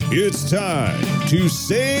It's time to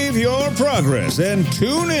save your progress and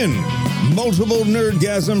tune in. Multiple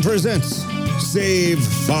Nerdgasm presents Save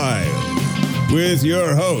File with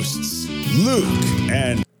your hosts, Luke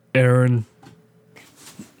and Aaron.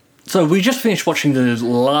 So we just finished watching the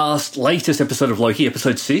latest episode of Loki,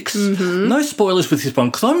 episode 6. Mm-hmm. No spoilers with this one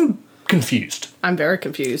because I'm confused. I'm very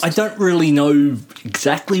confused. I don't really know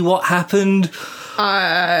exactly what happened.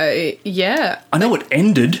 Yeah. I know it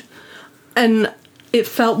ended. And it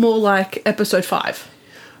felt more like episode 5.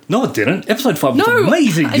 No, it didn't. Episode 5 was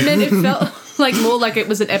amazing. I meant it felt like more like it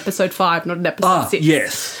was an episode 5, not an episode 6.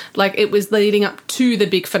 Yes. Like it was leading up to the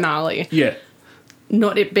big finale. Yeah.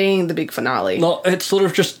 Not it being the big finale. No, it sort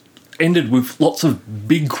of just ended with lots of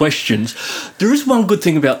big questions. There is one good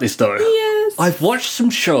thing about this, though. Yes. I've watched some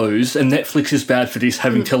shows, and Netflix is bad for this,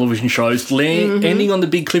 having television shows, ending on the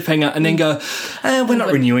big cliffhanger, and then go, we're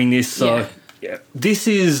not renewing this, so... Yeah. This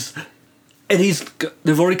is...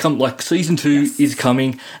 They've already come, like, season 2 is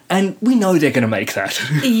coming, and we know they're going to make that.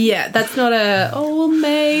 Yeah, that's not well,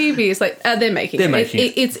 maybe. It's like, they're making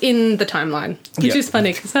it. It's in the timeline, which is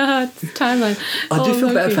funny, because, it's timeline. I do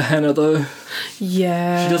feel bad for Hannah, though.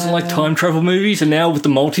 Yeah. She doesn't like time travel movies, and now with the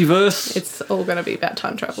multiverse... It's all going to be about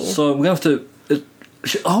time travel. So we're going to have to...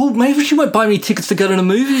 maybe she might buy me tickets to go to the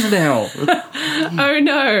movies now. Oh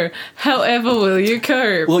no, however will you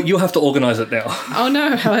cope? Well, you'll have to organise it now. Oh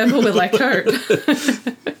no, however will I cope?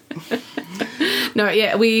 No,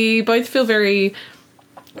 yeah, we both feel very...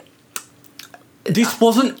 This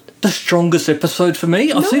wasn't the strongest episode for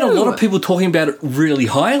me. I've seen a lot of people talking about it really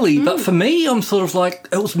highly, but for me, I'm sort of like,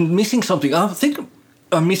 it was missing something. I think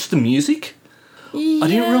I missed the music. Yeah. I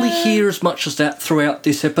didn't really hear as much as that throughout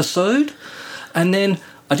this episode. And then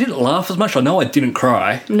I didn't laugh as much. I know I didn't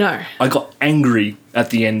cry. No. I got angry at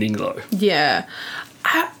the ending, though. Yeah.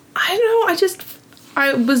 I know,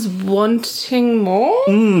 I was wanting more.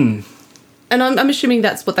 And I'm assuming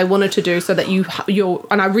that's what they wanted to do so that you're...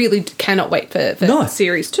 And I really cannot wait for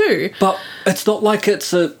series 2. But it's not like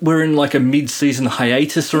we're in like a mid-season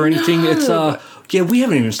hiatus or anything. No. It's, we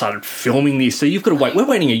haven't even started filming this, so you've got to wait. We're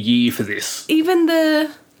waiting a year for this. Even the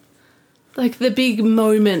big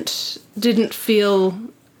moment didn't feel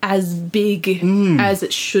as big as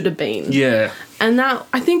it should have been. Yeah. And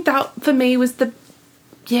I think that for me was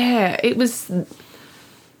it was...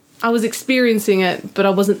 I was experiencing it, but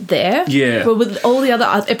I wasn't there. Yeah. But with all the other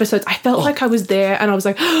episodes, I felt like I was there, and I was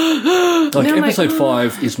like... episode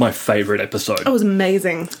 5 is my favourite episode. It was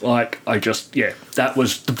amazing. Like, that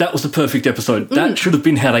was the perfect episode. That should have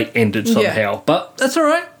been how they ended somehow. Yeah. But that's all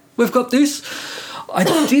right. We've got this. I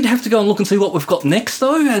did have to go and look and see what we've got next,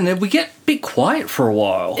 though, and then we get a bit quiet for a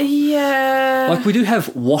while. Yeah. Like, we do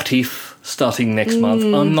have What If starting next month.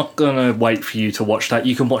 I'm not going to wait for you to watch that.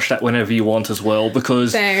 You can watch that whenever you want as well,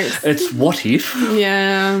 because it's What If.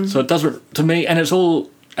 Yeah. So it doesn't, to me, and it's all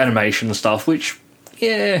animation and stuff, which,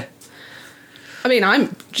 yeah. I mean,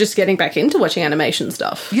 I'm just getting back into watching animation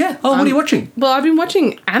stuff. Yeah. Oh, what are you watching? Well, I've been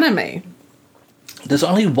watching anime. There's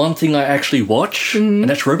only one thing I actually watch, and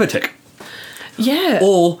that's Robotech. Yeah.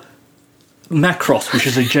 Or Macross, which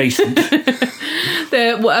is adjacent.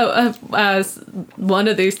 One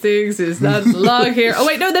of these things is not log here. Oh,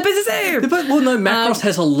 wait, no, they're busy same. Macross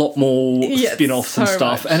has a lot more spin-offs and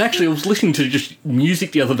stuff. Much. And actually, I was listening to just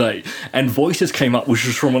music the other day, and Voices came up, which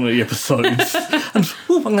was from one of the episodes. And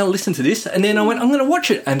I'm going to listen to this. And then I went, I'm going to watch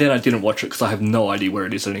it. And then I didn't watch it because I have no idea where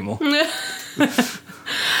it is anymore.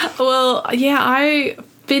 Well, yeah, I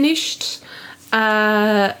finished...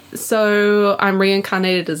 so I'm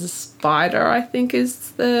reincarnated as a spider, I think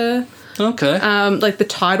is the... Okay. Like the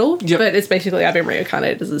title. Yep. But it's basically I've been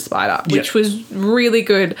reincarnated as a spider, which was really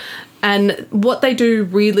good. And what they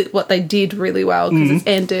did really well, because it's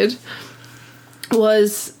ended,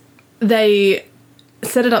 was they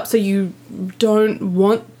set it up so you don't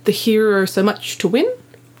want the hero so much to win.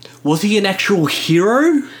 Was he an actual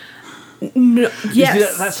hero? No,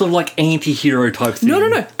 yes. That's sort of like anti-hero type thing.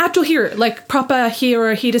 No. Actual hero. Like proper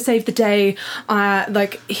hero, here to save the day.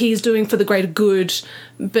 Like he's doing for the greater good.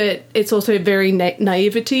 But it's also very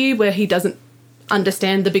naivety where he doesn't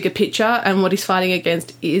understand the bigger picture and what he's fighting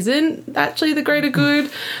against isn't actually the greater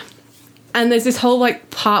good. And there's this whole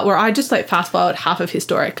like part where I just like fast forward half of his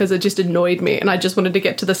story because it just annoyed me and I just wanted to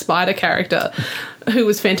get to the spider character who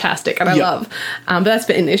was fantastic and I love. But that's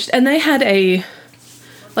finished. And they had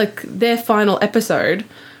their final episode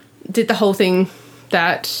did the whole thing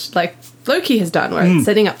that like Loki has done where it's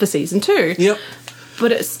setting up for season 2. Yep.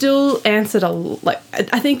 But it still answered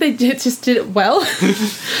I think they just did it well.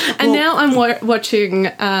 And now I'm watching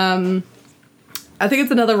I think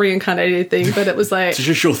it's another reincarnated thing, but it was like... It's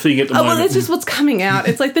just your thing at the moment. Well, it's just what's coming out.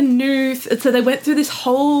 It's like the new... So they went through this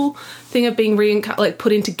whole thing of being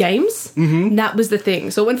put into games. Mm-hmm. And that was the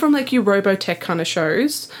thing. So it went from like your Robotech kind of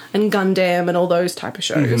shows and Gundam and all those type of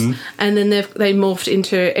shows. Mm-hmm. And then they morphed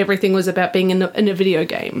into everything was about being in a video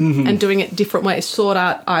game mm-hmm. and doing it different ways. Sword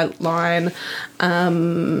Art Outline...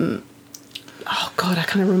 oh god, I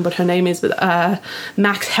can't remember what her name is, but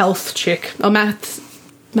Max Health chick or Max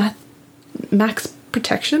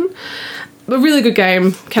Protection, a really good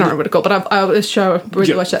game. Can't remember what it's called, but I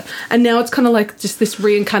really watched it. And now it's kind of like just this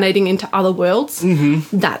reincarnating into other worlds.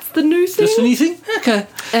 Mm-hmm. That's the new thing. That's the new thing. Okay.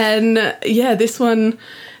 And this one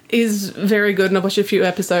is very good, and I've watched a few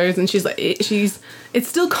episodes. And it's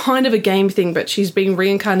still kind of a game thing, but she's being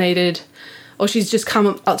reincarnated. Or she's just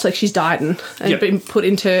it's like she's died and been put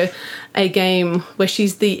into a game where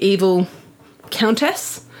she's the evil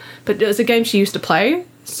countess. But it was a game she used to play.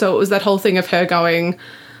 So it was that whole thing of her going,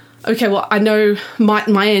 okay, well, I know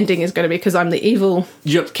my ending is going to be because I'm the evil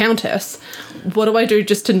countess. What do I do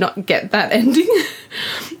just to not get that ending?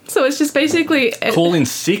 So it's just basically... Call in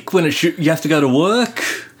sick when you have to go to work?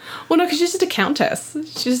 Well, no, because she's just a countess.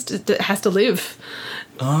 She just has to live.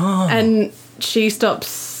 Oh. And she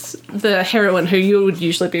stops... the heroine who you would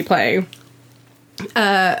usually be playing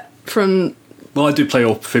from... Well, I do play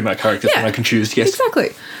all female characters when I can choose, yes. Exactly.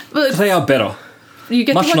 But they are better. You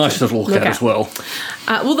get much nicer to look at as well.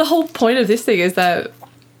 Well, the whole point of this thing is that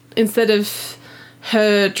instead of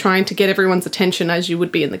her trying to get everyone's attention as you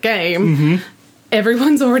would be in the game... Mm-hmm.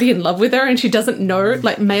 Everyone's already in love with her and she doesn't know,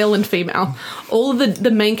 like male and female. All of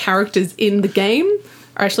the main characters in the game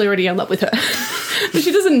are actually already in love with her. But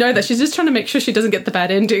she doesn't know that. She's just trying to make sure she doesn't get the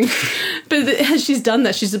bad ending. But as she's done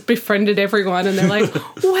that, she's befriended everyone and they're like,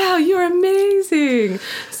 wow, you're amazing.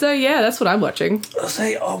 So, yeah, that's what I'm watching. I'll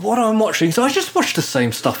say what I'm watching. So I just watch the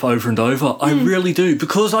same stuff over and over. I really do.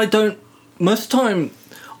 Because I don't... Most of the time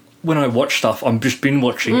when I watch stuff, I'm just binge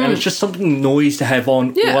watching and it's just something noise to have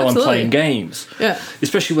on while I'm playing games. Yeah.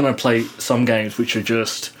 Especially when I play some games which are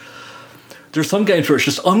just... There are some games where it's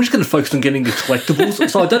just, I'm just going to focus on getting the collectibles,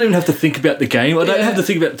 so I don't even have to think about the game. I don't have to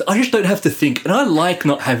think about... I just don't have to think, and I like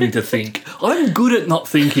not having to think. I'm good at not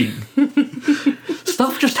thinking.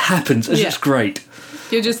 Stuff just happens, and it's great.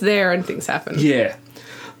 You're just there and things happen. Yeah.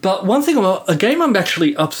 But one thing about a game I'm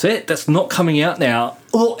actually upset that's not coming out now,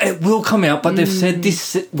 or it will come out, but they've said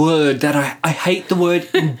this word that I hate the word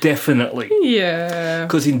indefinitely. Yeah.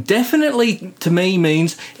 Because indefinitely to me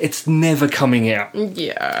means it's never coming out.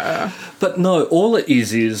 Yeah. But no, all it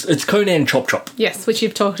is it's Conan Chop Chop. Yes, which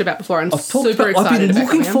you've talked about before. I'm super excited about. I've been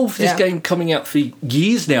looking forward for this game coming out for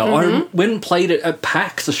years now. Mm-hmm. I went and played it at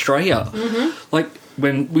PAX Australia, like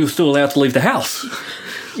when we were still allowed to leave the house,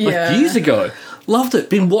 years ago. Loved it.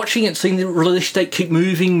 Been watching it, seeing the release date keep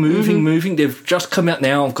moving. They've just come out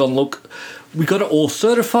now. I've gone, look, we got it all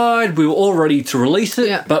certified. We were all ready to release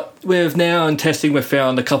it, but we've now in testing we've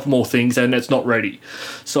found a couple more things and it's not ready.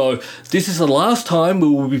 So this is the last time we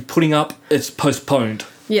will be putting up. It's postponed.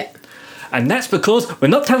 Yeah. And that's because we're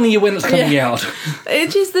not telling you when it's coming out.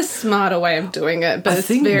 It's just the smarter way of doing it. But I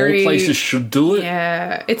think more places should do it.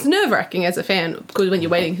 Yeah. It's nerve-wracking as a fan because when you're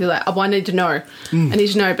waiting, you're like, I need to know. I need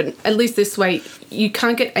to know. But at least this way, you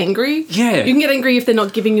can't get angry. Yeah. You can get angry if they're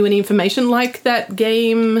not giving you any information like that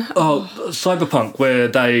game. Oh, Cyberpunk, where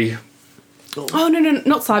they... Oh, no,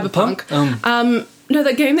 not Cyberpunk. No,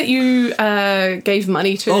 that game that you gave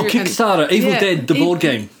money to. Oh, Kickstarter, Evil Dead, the board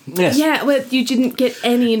game. Yes. Yeah, where you didn't get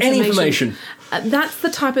any information. That's the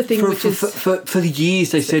type of thing For the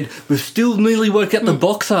years they said, we've still nearly worked out the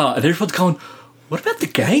box art, and everyone's going, what about the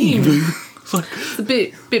game? It's a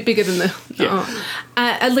bit bigger than the...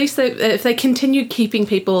 at least if they continue keeping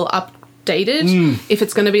people updated, if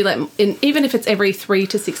it's going to be like... even if it's every 3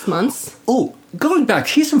 to 6 months... Oh, going back,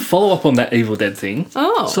 here's some follow-up on that Evil Dead thing.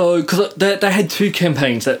 Oh. So, because they had 2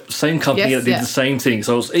 campaigns, that same company that did the same thing.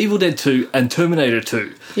 So it was Evil Dead 2 and Terminator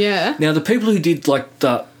 2. Yeah. Now, the people who did, like,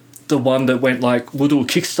 the one that went, like, we'll do a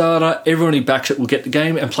Kickstarter, everyone who backs it will get the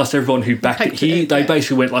game, and plus everyone who backed it here, they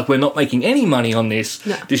basically went, like, we're not making any money on this.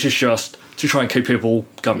 No. This is just to try and keep people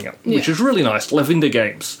coming up, which is really nice. Lavender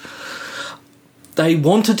Games. They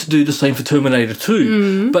wanted to do the same for Terminator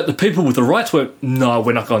 2, but the people with the rights went, no,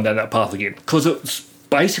 we're not going down that path again. Because it's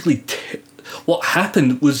basically... what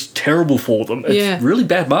happened was terrible for them. It's really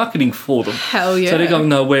bad marketing for them. Hell yeah. So they're going,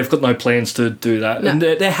 no, we've got no plans to do that. No. And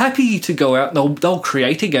they're happy to go out and they'll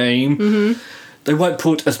create a game. They won't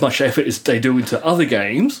put as much effort as they do into other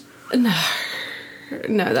games. No,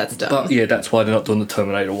 that's dumb. But yeah, that's why they're not doing the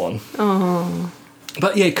Terminator one. Oh.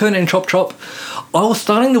 But yeah, Conan Chop Chop, I was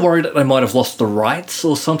starting to worry that they might have lost the rights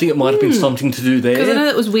or something. It might have been something to do there. Because I know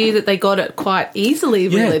it was weird that they got it quite easily,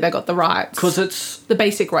 really. They got the rights. Because it's... the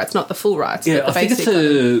basic rights, not the full rights. Yeah, but the I think it's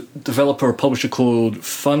a developer or publisher called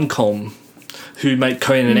Funcom who make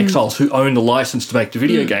Conan Exiles, who own the license to make the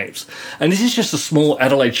video games. And this is just a small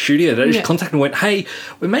Adelaide studio that just contacted and went, hey,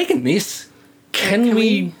 we're making this. Can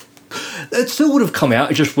we... It still would have come out.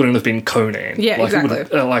 It just wouldn't have been Conan. Yeah, like,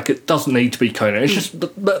 exactly. It doesn't need to be Conan. It's just...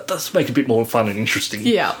 But let's make it a bit more fun and interesting.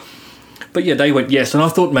 Yeah. But yeah, they went yes. And I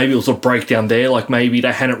thought maybe it was a breakdown there. Like maybe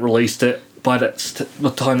they hadn't released it by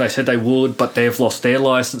the time they said they would, but they've lost their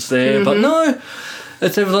license there. But no,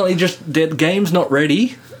 it's evidently just the game's not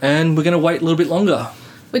ready, and we're going to wait a little bit longer.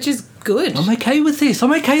 Which is good. I'm okay with this.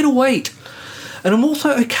 I'm okay to wait. And I'm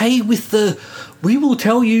also okay with we will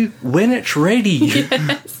tell you when it's ready.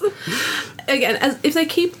 Yes. Again, if they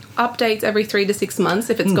keep updates every 3 to 6 months,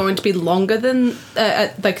 if it's going to be longer than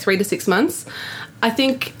 3 to 6 months, I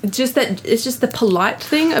think just that it's just the polite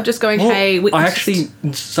thing of just going, hey...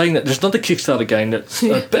 saying that there's not a Kickstarter game.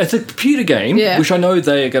 It's a computer game, which I know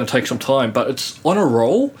they are going to take some time, but it's on a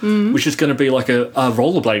roll, which is going to be like a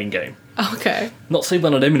rollerblading game. Okay. Not seen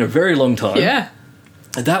one of them in a very long time. Yeah.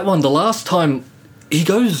 That one, the last time, he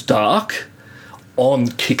goes dark on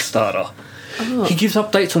Kickstarter. Oh. He gives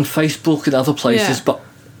updates on Facebook and other places, but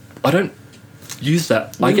I don't use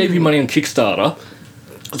that. I gave you money on Kickstarter.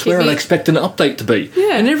 It's where I expect an update to be.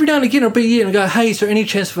 Yeah. And every now and again I'll be here and I go, hey, is there any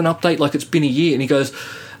chance of an update like it's been a year? And he goes,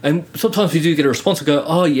 and sometimes we do get a response. I go,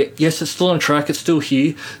 oh, yeah, yes, it's still on track. It's still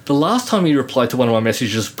here. The last time he replied to one of my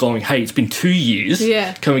messages going, hey, it's been 2 years.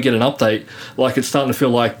 Yeah. Can we get an update? Like, it's starting to feel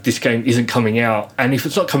like this game isn't coming out. And if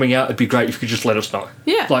it's not coming out, it'd be great if you could just let us know.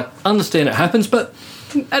 Yeah. Like, understand it happens, but...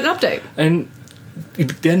 an update. And... he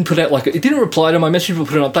then put out, like, it didn't reply to my message, but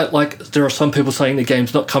put an update, like, there are some people saying the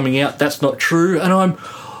game's not coming out, that's not true, and I'm,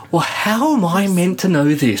 well, how am I meant to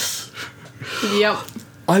know this? Yep.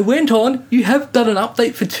 I went on, you have done an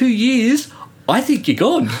update for 2 years, I think you're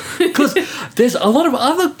gone. Because there's a lot of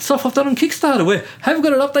other stuff I've done on Kickstarter where I haven't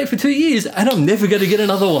got an update for 2 years, and I'm never going to get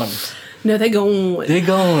another one. No, they're gone. They're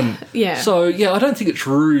gone. Yeah. So, yeah, I don't think it's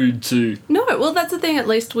rude to... No, well, that's the thing, at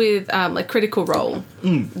least with, like, Critical Role.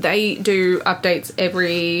 They do updates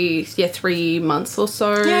every, 3 months or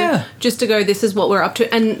so. Yeah. Just to go, this is what we're up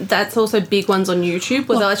to. And that's also big ones on YouTube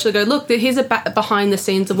where they'll actually go, look, here's a behind the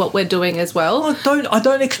scenes of what we're doing as well. I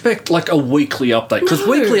don't expect, like, a weekly update. Because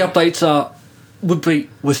weekly updates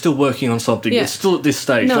we're still working on something. Yeah. It's still at this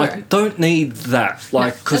stage. No. Like, don't need that.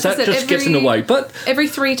 Like, because that just gets in the way. But every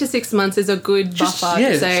 3 to 6 months is a good buffer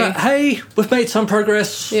to say, so, hey, we've made some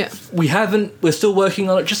progress. Yeah. We haven't. We're still working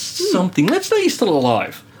on it. Just something. Let's know you're still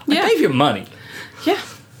alive. I gave you money. Yeah.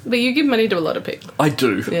 But you give money to a lot of people. I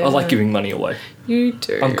do. Yeah. I like giving money away. You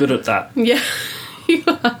do. I'm good at that. Yeah. You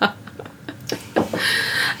are.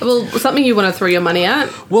 Well, something you want to throw your money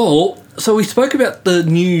at? Well, so we spoke about the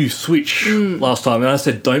new Switch last time, and I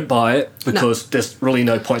said don't buy it because there's really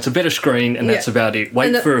no point. It's a better screen, and that's about it.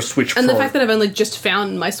 Wait for a Switch Pro. And the fact that I've only just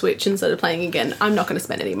found my Switch and started playing again, I'm not going to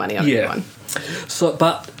spend any money on anyone. So,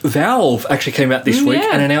 but Valve actually came out this week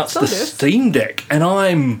and announced the Steam Deck, and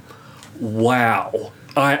I'm... wow.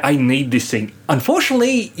 I need this thing.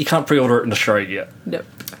 Unfortunately, you can't pre-order it in Australia yet. Nope.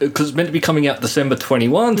 Because it's meant to be coming out December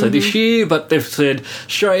 21, so this year, but they've said,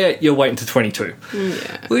 Australia, you're waiting to 22.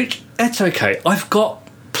 Yeah. Which, that's okay. I've got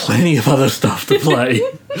plenty of other stuff to play.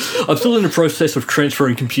 I'm still in the process of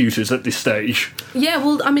transferring computers at this stage. Yeah,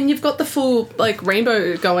 well, I mean, you've got the full, like,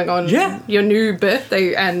 rainbow going on. Yeah. Your new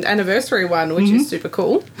birthday and anniversary one, which is super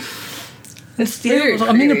cool.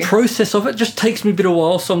 I'm in the process of it. It just takes me a bit of a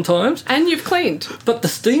while sometimes. And you've cleaned. But the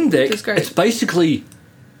Steam Deck, it's basically...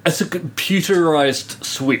 it's a computerized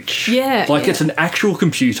Switch. Yeah. Like, it's an actual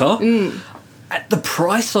computer. The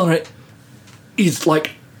price on it is,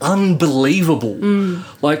 like, unbelievable.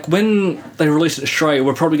 Like, when they release it in Australia,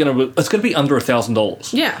 we're probably going to... it's going to be under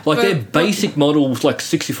 $1,000. Yeah. Like, their basic model with, like,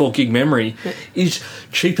 64 gig memory is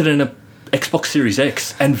cheaper than a Xbox Series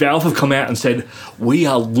X. And Valve have come out and said, we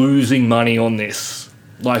are losing money on this.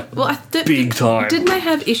 Like, big time. Didn't they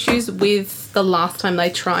have issues with the last time they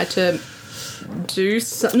tried to... do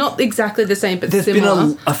not exactly the same, but similar.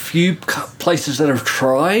 There's been a few places that have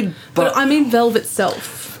tried, but I mean Valve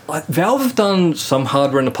itself. Valve have done some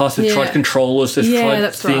hardware in the past. They've tried controllers. They've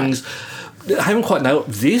tried things. Right. I haven't quite nailed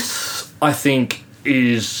it. This, I think,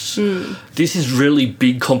 is this is really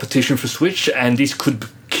big competition for Switch, and this could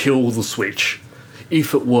kill the Switch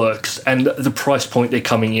if it works. And the price point they're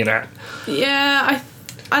coming in at. Yeah,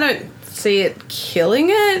 I don't see it killing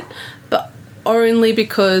it, but only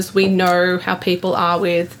because we know how people are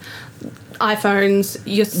with iPhones,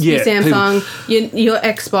 your Samsung, your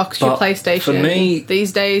Xbox, your PlayStation. For me,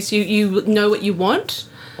 these days, you know what you want,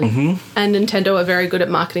 and Nintendo are very good at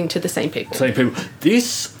marketing to the same people.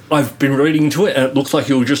 This, I've been reading into it, and it looks like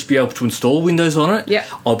you'll just be able to install Windows on it. Yeah.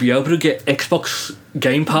 I'll be able to get Xbox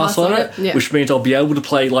Game Pass on it, yeah. which means I'll be able to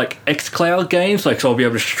play, like, xCloud games, like, so I'll be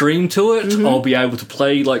able to stream to it. I'll be able to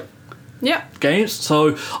play, like, games.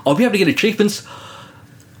 So I'll be able to get achievements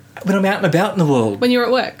when I'm out and about in the world. When you're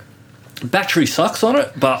at work. Battery sucks on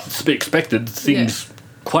it, but it's to be expected. The thing's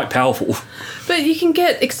quite powerful. But you can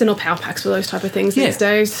get external power packs for those type of things these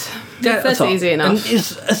days. That's easy enough. And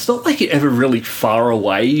it's not like you're ever really far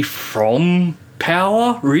away from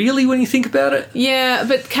power, really, when you think about it. Yeah,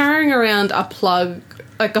 but carrying around a plug,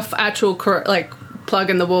 like a actual plug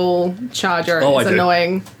in the wall charger is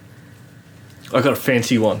annoying. I got a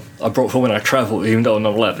fancy one I brought for when I travel, even though I'm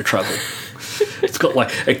not allowed to travel. It's got, like,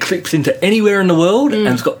 it clips into anywhere in the world, and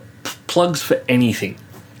it's got plugs for anything.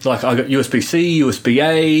 Like, I got USB-C,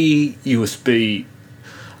 USB-A, USB...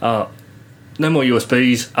 no more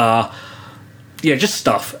USBs. Just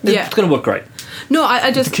stuff. It's going to work great. No,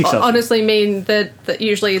 I just honestly mean that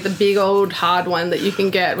usually the big old hard one that you can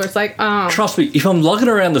get where it's like, Trust me, if I'm lugging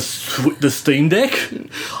around the Steam Deck,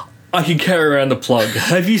 I can carry around the plug.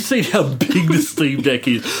 Have you seen how big the Steam Deck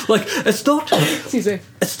is? Like, it's not... Excuse me.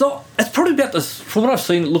 It's probably about this... From what I've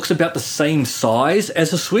seen, it looks about the same size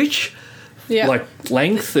as a Switch. Yeah. Like,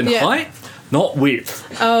 length and height. Not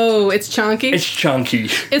width. Oh, it's chunky? It's chunky.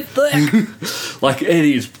 It's thick. Like, it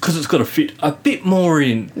is, because it's got to fit a bit more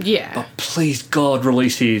in. Yeah. But please, God,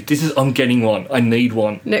 release here. I'm getting one. I need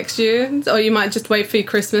one. Next year? Or you might just wait for your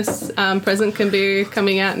Christmas present can be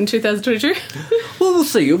coming out in 2022? Well, we'll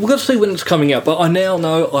see. We've got to see when it's coming out. But I now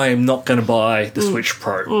know I am not going to buy the Switch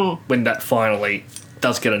Pro when that finally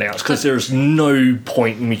does get announced, because there is no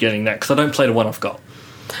point in me getting that, because I don't play the one I've got.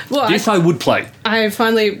 Well, this I would play. I've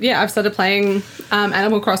started playing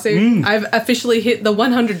Animal Crossing. I've officially hit the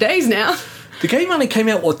 100 days now. The game only came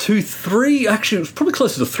out, 3? Actually, it was probably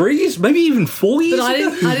closer to 3 years, maybe even 4 years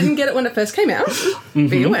ago. I didn't get it when it first came out,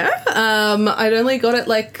 be aware. I'd only got it,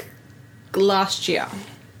 last year.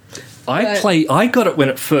 I got it when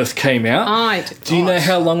it first came out. Do you know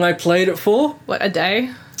how long I played it for? What, a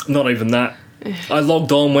day? Not even that. I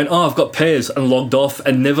logged on, went, I've got pairs, and logged off,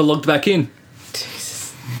 and never logged back in.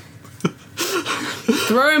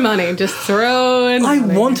 Throw money, just throw in money.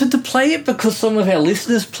 I wanted to play it because some of our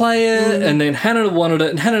listeners play it, and then Hannah wanted it,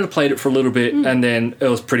 and Hannah played it for a little bit, and then it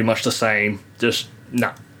was pretty much the same. Just,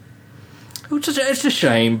 nah. It's a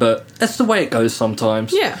shame, but that's the way it goes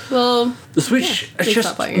sometimes. Yeah, well... The Switch, it's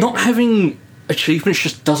just not having achievements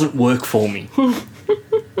just doesn't work for me.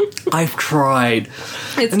 I've tried.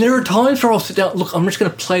 And there are times where I'll sit down, look, I'm just going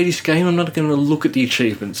to play this game, I'm not going to look at the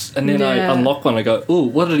achievements. And then I unlock one, I go, oh,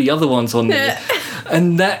 what are the other ones on there?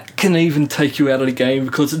 And that can even take you out of the game,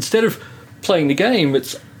 because instead of playing the game,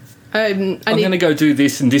 it's... I'm going to go do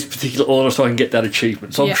this in this particular order so I can get that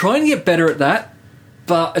achievement. So I'm trying to get better at that,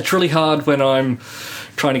 but it's really hard when I'm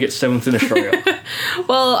trying to get 7th in Australia.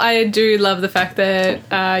 Well, I do love the fact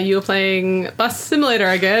that you're playing Bus Simulator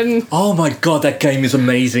again. Oh my God, that game is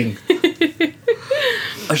amazing.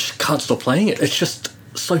 I just can't stop playing it. It's just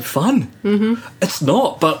so fun. It's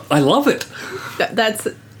not, but I love it. That's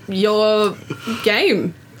your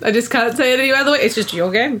game. I just can't say it any other way. It's just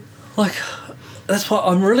your game. Like, that's why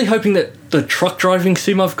I'm really hoping that the truck driving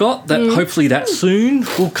sim I've got, that hopefully that soon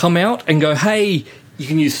will come out and go, hey, you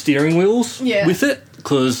can use steering wheels with it,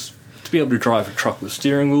 because to be able to drive a truck with a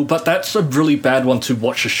steering wheel, but that's a really bad one to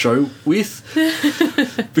watch a show with,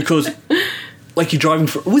 because like you're driving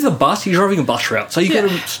with a bus, you're driving a bus route, so you got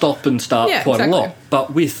to stop and start quite a lot.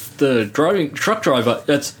 But with the truck driver,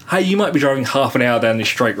 that's, hey, you might be driving half an hour down this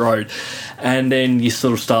straight road, and then you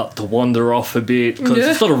sort of start to wander off a bit, because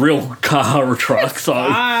it's not a real car or truck. It's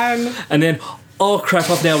fine. And then, oh crap,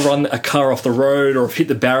 I've now run a car off the road or I've hit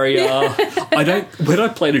the barrier. When I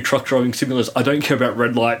play the truck driving simulators, I don't care about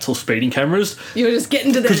red lights or speeding cameras. You're just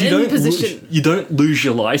getting to the end position. You don't lose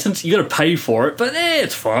your license. You got to pay for it, but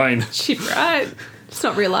it's fine. Cheap, right? It's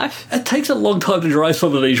not real life. It takes a long time to drive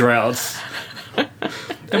some of these routes.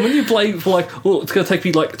 And when you play for it's going to take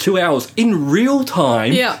me 2 hours in real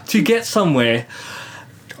time to get somewhere,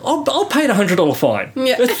 I'll pay a $100 fine.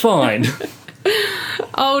 Yeah. It's fine.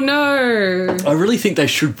 Oh no! I really think they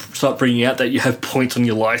should start bringing out that you have points on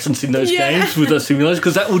your license in those games with those simulators,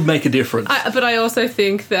 because that would make a difference. But I also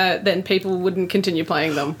think that then people wouldn't continue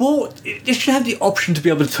playing them. Well, you should have the option to be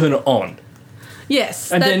able to turn it on.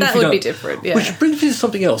 Yes, and that would be different. Yeah. Which brings me to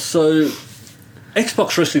something else. So,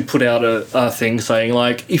 Xbox recently put out a thing saying,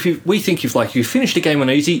 we think if you finished a game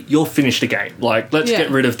on easy, you'll finish the game. Let's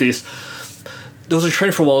get rid of this. there was a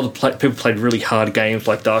trend for a while that people played really hard games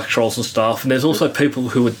like Dark Souls and stuff, and there's also people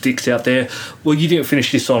who are dicks out there. Well, you didn't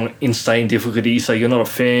finish this on insane difficulty, so you're not a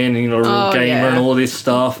fan, and you're not a real gamer and all this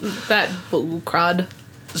stuff. That bull crud.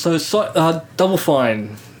 So Double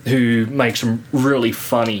Fine, who makes some really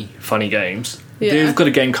funny games, they've got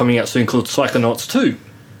a game coming out soon called Psychonauts 2.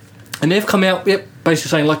 And they've come out, basically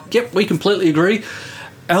saying, like, yep, we completely agree.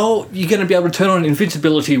 You're going to be able to turn on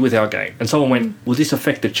invincibility with our game. And someone went, will this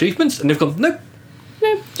affect achievements? And they've gone, nope.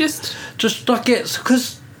 No, just like,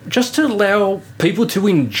 because just to allow people to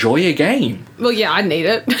enjoy a game. Well, yeah, I need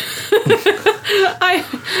it.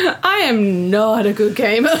 I am not a good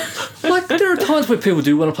gamer. Like, there are times where people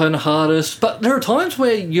do want to play on the hardest, but there are times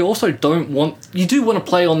where you also you do want to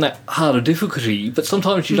play on that harder difficulty, but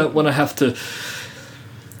sometimes you don't want to have to...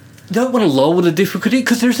 You don't want to lower the difficulty,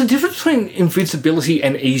 because there's a difference between invincibility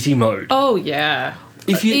and easy mode. Oh, yeah.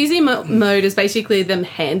 Easy mode is basically them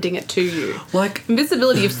handing it to you. Like...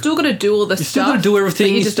 Invincibility, you've still got to do all the stuff. You've still got to do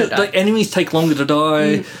everything. Like, enemies take longer to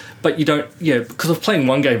die, but you don't... Yeah, because I'm playing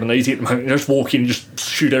one game on easy at the moment, you just walk in and just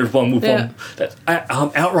shoot everyone with one...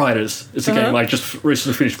 Outriders is a game I just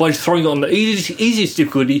recently finished. By just throwing on the easiest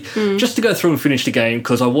difficulty just to go through and finish the game,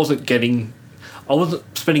 because I wasn't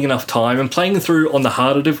spending enough time and playing through on the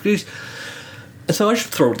harder difficulties, and so I just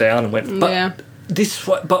threw it down and went. But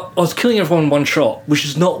I was killing everyone in one shot, which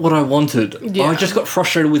is not what I wanted. Yeah. I just got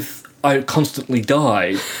frustrated with I constantly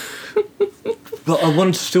died, but I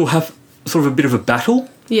wanted to still have sort of a bit of a battle.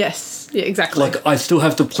 Yes, yeah, exactly. Like, I still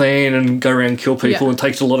have to plan and go around and kill people, and it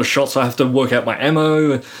takes a lot of shots. So I have to work out my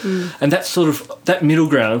ammo, and that's sort of that middle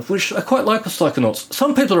ground, which I quite like with Psychonauts.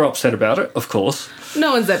 Some people are upset about it, of course.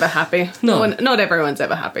 No one's ever happy. Not everyone's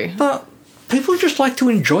ever happy. But people just like to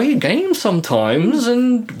enjoy a game sometimes,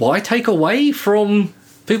 and why take away from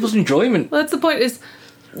people's enjoyment? Well, that's the point, is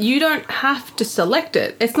you don't have to select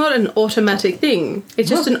it. It's not an automatic thing. It's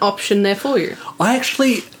just an option there for you.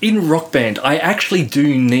 In Rock Band, I actually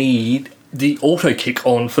do need the auto kick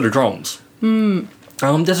on for the drums.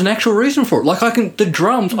 There's an actual reason for it. Like, the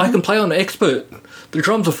drums, I can play on expert. The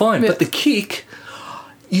drums are fine, but the kick,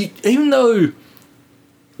 even though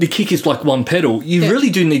the kick is like one pedal, you really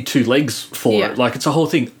do need two legs for it. Like, it's a whole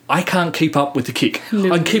thing. I can't keep up with the kick.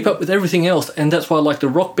 No. I can keep up with everything else, and that's why I like the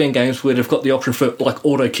Rock Band games where they've got the option for, like,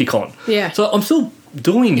 auto kick on. Yeah. So I'm still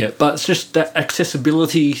doing it, but it's just that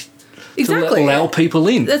accessibility to allow people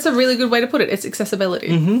in. That's a really good way to put it. It's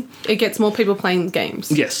accessibility. It gets more people playing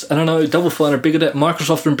games. Yes, and I know Double Fine are big at it.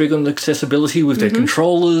 Microsoft are big on accessibility with their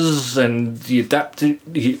controllers and the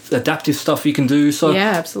adaptive stuff you can do. So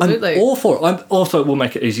yeah, absolutely. I'm all for it. It will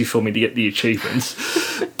make it easy for me to get the achievements.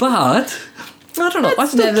 But I don't know.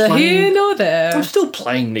 That's neither here nor there. I'm still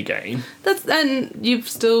playing the game. And you've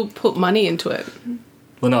still put money into it.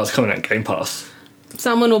 Well, no, it's coming out Game Pass.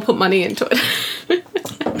 Someone will put money into it.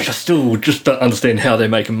 Which I still just don't understand how they're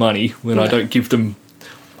making money when I don't give them...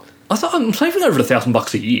 I'm saving over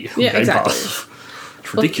 $1,000 a year on Game Pass.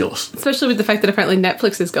 It's ridiculous. Especially with the fact that apparently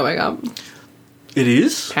Netflix is going up. It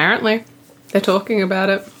is? Apparently. They're talking about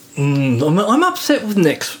it. I'm upset with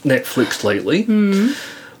Netflix lately.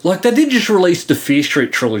 Like, they did just release the Fear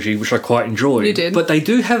Street trilogy, which I quite enjoyed. You did. But they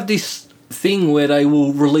do have this thing where they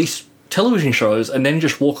will release television shows and then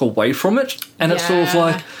just walk away from it. And it's sort of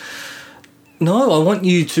like... No, I want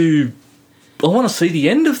to see the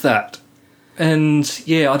end of that. And,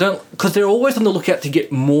 I don't... Because they're always on the lookout to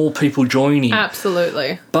get more people joining.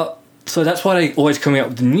 Absolutely. But, so that's why they always come out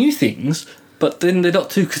with the new things, but then they're not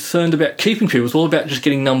too concerned about keeping people. It's all about just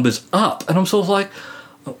getting numbers up. And I'm sort of like...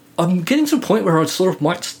 I'm getting to a point where I sort of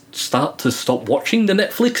might start to stop watching the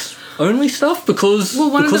Netflix-only stuff because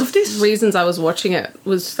of this. One of the reasons I was watching it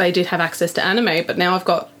was they did have access to anime, but now I've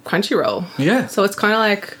got Crunchyroll. Yeah. So it's kind of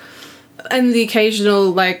like... And the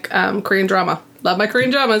occasional, Korean drama. Love my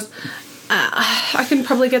Korean dramas. I can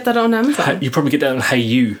probably get that on Amazon. You probably get that on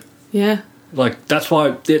Hayu. Yeah. Like, that's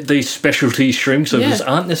why these specialty streaming services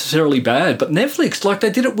aren't necessarily bad. But Netflix, like,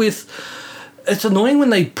 they did it with... It's annoying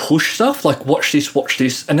when they push stuff, like, watch this,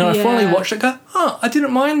 and then I finally watch it and go, I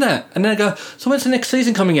didn't mind that. And then I go, so when's the next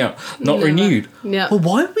season coming out? Not renewed. Yeah. Well,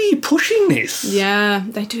 why were you pushing this? Yeah,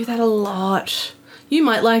 they do that a lot. You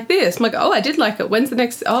might like this. I'm like, I did like it. When's the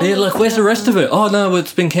next... Oh, yeah, like, where's the rest of it? Oh, no,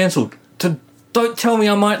 it's been cancelled. Don't tell me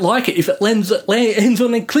I might like it if it ends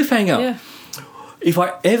on a cliffhanger. Yeah. If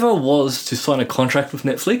I ever was to sign a contract with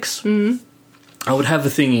Netflix, I would have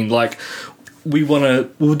the thing in, like, happy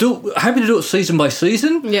to do it season by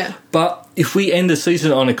season. Yeah. But if we end the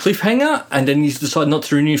season on a cliffhanger and then you decide not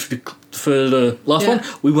to renew for the last one,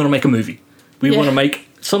 we want to make a movie. We want to make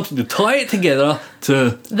something to tie it together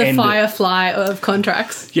to the Firefly of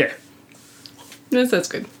contracts. Yeah. Yes, that's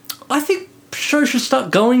good. I think show should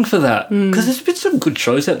start going for that. Because there's been some good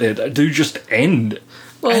shows out there that do just end.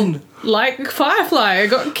 Well, like Firefly, it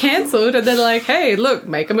got cancelled, and they're like, "Hey, look,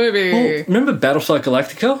 make a movie." Well, remember Battlestar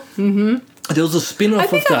Galactica? Mm-hmm. There was a spin-off I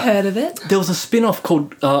think of that. I've heard of it. There was a spin-off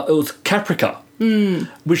called, it was Caprica,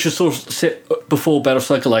 which is sort of set before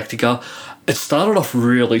Battlestar Galactica. It started off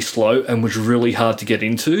really slow and was really hard to get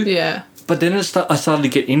into. Yeah. But then I started to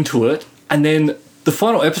get into it, and then the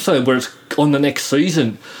final episode where it's on the next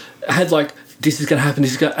season had like, this is going to happen,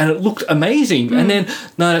 and it looked amazing. And then,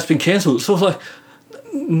 no, that's been cancelled. So I was like,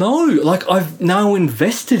 no, like I've now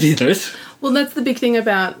invested in it. Well, that's the big thing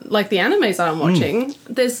about, like, the animes that I'm watching.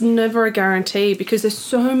 There's never a guarantee because there's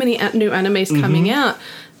so many new animes coming out.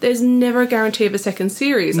 There's never a guarantee of a second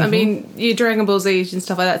series. I mean, your Dragon Ball Z and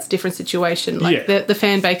stuff like that's a different situation. Like, the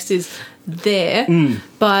fan base is there.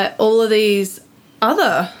 But all of these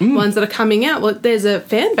other ones that are coming out, well, there's a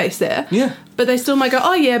fan base there. Yeah. But they still might go,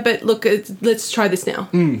 oh, yeah, but look, let's try this now.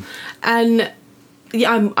 And...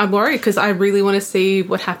 yeah, I'm worried because I really want to see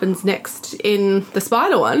what happens next in the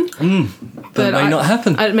Spider one. But it may not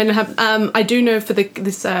happen. It may not happen. I do know for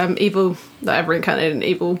this evil that I've reincarnated an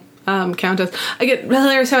evil countess. I get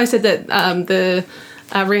hilarious how I said that the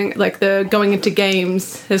going into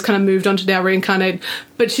games has kind of moved on to now reincarnated,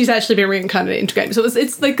 but she's actually been reincarnated into games. So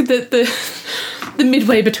it's like the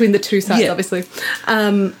midway between the two sides, obviously.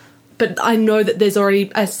 But I know that there's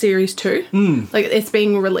already a series 2. Like it's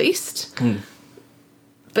being released.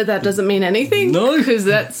 But that doesn't mean anything. No. Because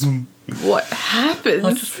that's what happens.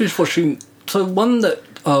 I just finished watching... So one that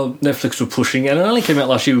Netflix were pushing, and it only came out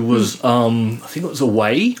last year, was, I think it was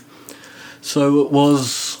Away. So it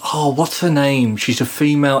was... Oh, what's her name? She's a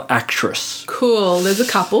female actress. Cool. There's a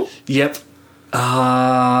couple. Yep.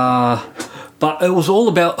 But it was all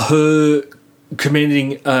about her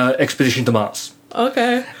commanding expedition to Mars.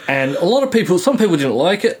 Okay. And some people didn't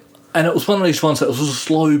like it. And it was one of these ones that was a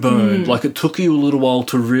slow burn. Like, it took you a little while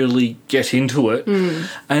to really get into it.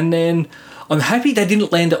 And then I'm happy they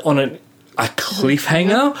didn't land it on a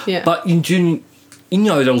cliffhanger. Yeah. But you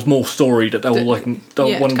know there was more story that they were wanting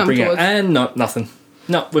to bring out. And no, nothing.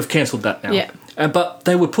 No, we've cancelled that now. Yeah. But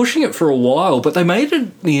they were pushing it for a while, but they made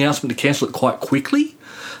the announcement to cancel it quite quickly.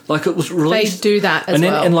 Like, it was released. They do that as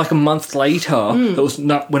well. And like a month later, it was,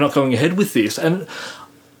 no, we're not going ahead with this. And...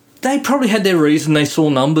 they probably had their reason. They saw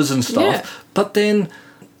numbers and stuff, but then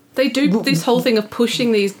they do this whole thing of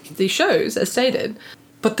pushing these shows, as stated.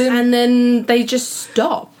 But then, and then they just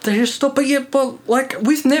stop. But like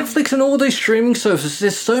with Netflix and all these streaming services,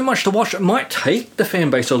 there's so much to watch. It might take the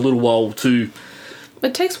fan base a little while to.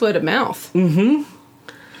 It takes word of mouth.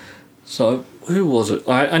 So who was it?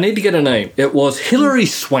 I need to get a name. It was Hilary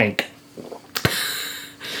Swank.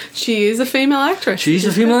 She is a female actress. She's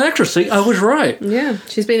a female actress. See, I was right. Yeah,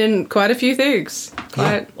 she's been in quite a few things.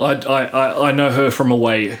 I know her from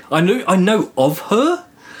Away. I know of her,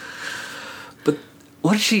 but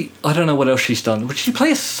what did she? I don't know what else she's done. Would she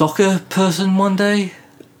play a soccer person one day?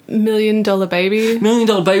 $1 Million Baby. $1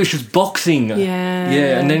 Million Baby. She was boxing. Yeah.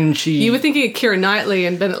 Yeah, and then she. You were thinking of Keira Knightley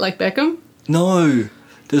and Bennett Like Beckham. No,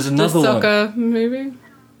 there's another one. The soccer movie.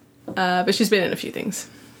 But she's been in a few things.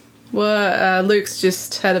 Well, Luke's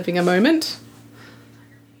just having a moment.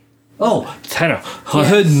 Oh, it's Hannah. I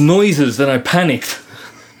heard noises, then I panicked.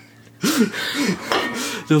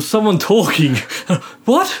 There was someone talking.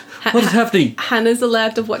 What? What is happening? Hannah's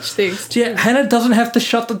allowed to watch things. Yeah, Hannah doesn't have to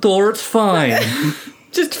shut the door. It's fine.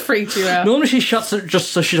 Just freaked you out. Normally she shuts it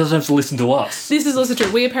just so she doesn't have to listen to us. This is also true.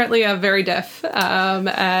 We apparently are very deaf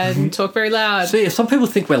and talk very loud. See, some people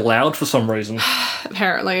think we're loud for some reason.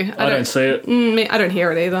 Apparently. I don't see it. I don't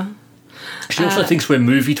hear it either. She also thinks we're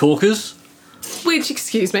movie talkers. Which,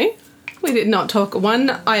 excuse me, we did not talk one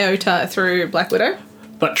iota through Black Widow.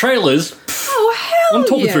 But trailers... Oh, hell I'm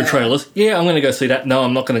talking yeah. through trailers. Yeah, I'm going to go see that. No,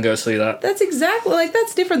 I'm not going to go see that. That's exactly... Like,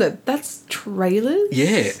 that's different. That's trailers?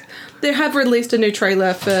 Yeah. They have released a new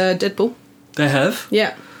trailer for Deadpool. They have?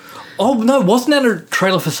 Yeah. Oh, no, wasn't that a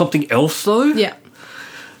trailer for something else, though? Yeah.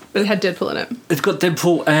 But it had Deadpool in it. It's got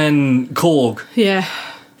Deadpool and Korg. Yeah.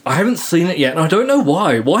 I haven't seen it yet, and I don't know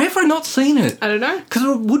why. Why have I not seen it? I don't know. Because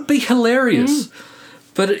it would be hilarious.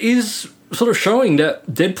 But it is sort of showing that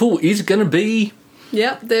Deadpool is going to be...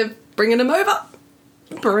 Yep, they're bringing him over.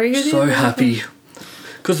 So happy.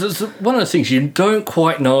 Because it's one of those things, you don't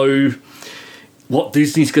quite know what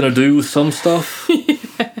Disney's going to do with some stuff.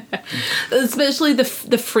 Especially the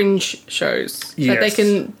fringe shows. Yes.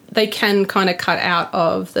 That they can kind of cut out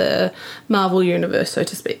of the Marvel universe, so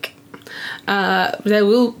to speak. They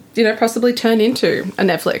will, possibly turn into a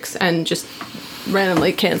Netflix and just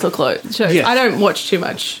randomly cancel shows. Yes. I don't watch too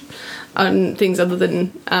much on things other than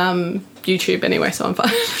YouTube anyway, so I'm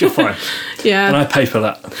fine. You're fine. Yeah. And I pay for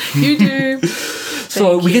that. You do.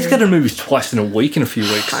 So we get to go to movies twice in a week in a few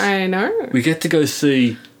weeks. I know. We get to go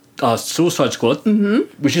see Suicide Squad,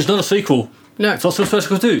 which is not a sequel. No. It's not Suicide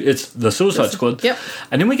Squad 2, it's the Suicide Squad. Yep.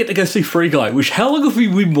 And then we get to go see Free Guy, which how long have we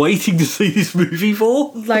been waiting to see this movie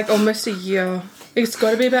for? Like almost a year. It's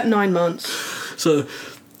got to be about 9 months. So,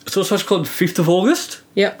 Suicide Squad 5th of August,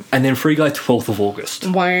 Yep. and then Free Guy 12th of August.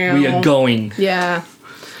 Wow. We are going. Yeah.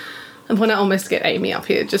 I want to almost get Amy up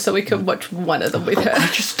here just so we can watch one of them with her. I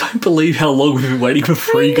just don't believe how long we've been waiting for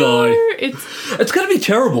Free Guy. It's going to be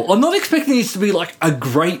terrible. I'm not expecting this to be like a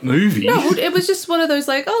great movie. No, it was just one of those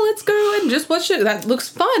like, oh, let's go and just watch it. That looks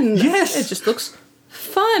fun. Yes. It just looks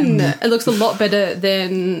fun. It looks a lot better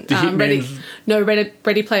than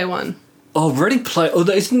Ready Player One. Oh, Ready Player... Oh,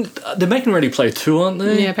 they're making Ready Player 2, aren't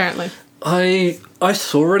they? Yeah, apparently. I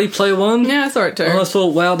saw Ready Player 1. Yeah, I saw it too. And I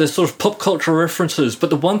thought, wow, there's sort of pop culture references.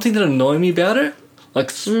 But the one thing that annoyed me about it,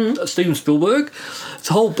 like Steven Spielberg,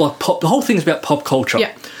 the whole thing's about pop culture.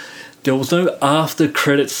 Yeah. There was no after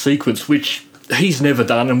credits sequence, which he's never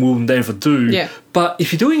done and will never do. Yeah. But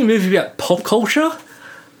if you're doing a movie about pop culture,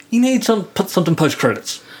 you need put something post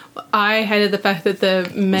credits. I hated the fact that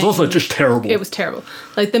the main... It was also just terrible. It was terrible.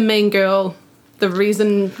 Like, the main girl, the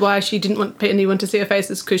reason why she didn't want anyone to see her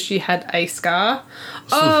face is because she had a scar.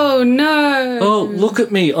 Oh, no. Oh, look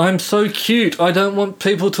at me. I'm so cute. I don't want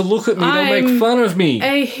people to look at me. They'll make fun of me.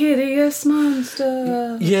 A hideous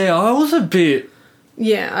monster. Yeah, I was a bit...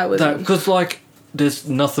 Yeah, I was... Because, like, there's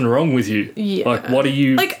nothing wrong with you. Yeah. Like, what are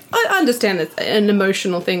you... Like, I understand it's an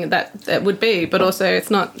emotional thing that would be, but also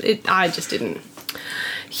it's not... I just didn't...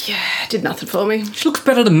 Yeah, it did nothing for me. She looks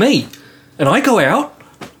better than me. And I go out.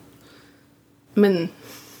 I mean...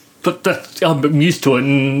 But I'm used to it,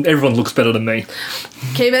 and everyone looks better than me.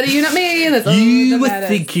 Okay, better you, not me. That's all You that were matters.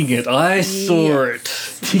 thinking it. I saw it.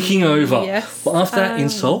 Ticking over. Yes. But after that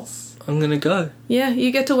insult, I'm going to go. Yeah,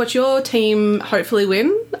 you get to watch your team hopefully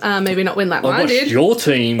win. Maybe not win like I mine watched did. your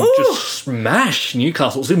team just smash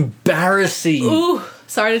Newcastle. It was embarrassing. Ooh,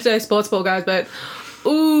 sorry to say sports ball, guys, but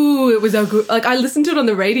it was so good. Like, I listened to it on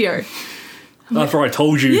the radio. After I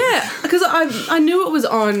told you. Yeah, because I knew it was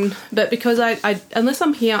on, but because I unless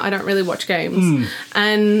I'm here, I don't really watch games.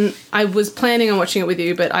 And I was planning on watching it with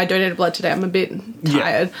you, but I donated blood today. I'm a bit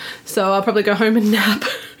tired, so I'll probably go home and nap.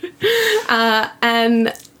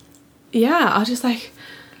 And yeah, I was just like,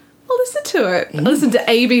 I'll listen to it. I listened to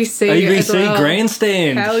ABC. ABC as well.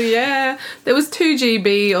 Grandstand. Hell yeah. There was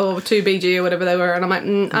 2GB or 2BG or whatever they were, and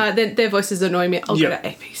I'm like, their voices annoy me. I'll go to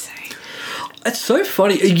ABC. It's so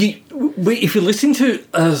funny. If you're listening to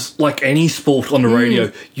like any sport on the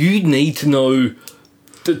radio, you need to know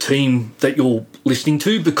the team that you're listening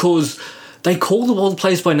to because they call the world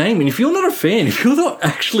players by name. And if you're not a fan, if you're not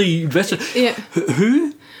actually invested,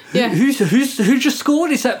 who? Yeah. Who just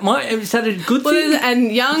scored? Is that a good thing?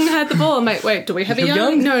 And Young had the ball. I'm like, wait, do we have a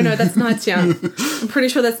Young? No, that's Knights Young. I'm pretty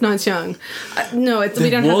sure that's Knights Young. No, we don't have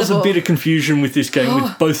the ball. There was a bit of confusion with this game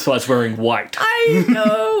with both sides wearing white. I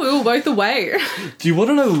know. We were both away. Do you want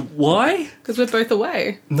to know why? Because we're both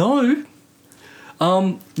away. No.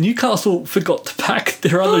 Newcastle forgot to pack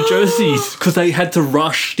their other jerseys because they had to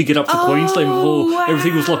rush to get up to Queensland before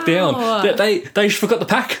everything was locked down. They just forgot to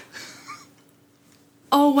pack.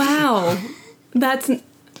 Oh, wow. That's...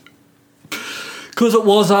 Because it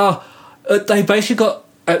was, they basically got,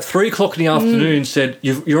 at 3 o'clock in the afternoon, said,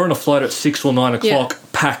 you're on a flight at 6 or 9 o'clock,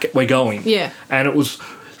 pack it, we're going. Yeah. And it was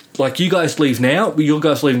like, you guys leave now, you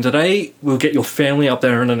guys leaving today, we'll get your family up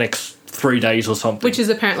there in the next 3 days or something. Which is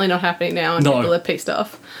apparently not happening now, and people are pissed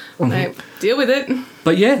off. Like, deal with it.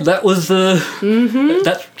 But yeah, that was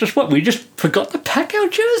that's just what, we just forgot to pack our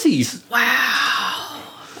jerseys. Wow.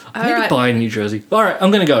 I need to buy a new jersey. All right,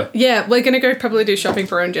 I'm going to go. Yeah, we're going to go probably do shopping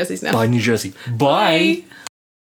for our own jerseys now. Buy a new jersey. Bye.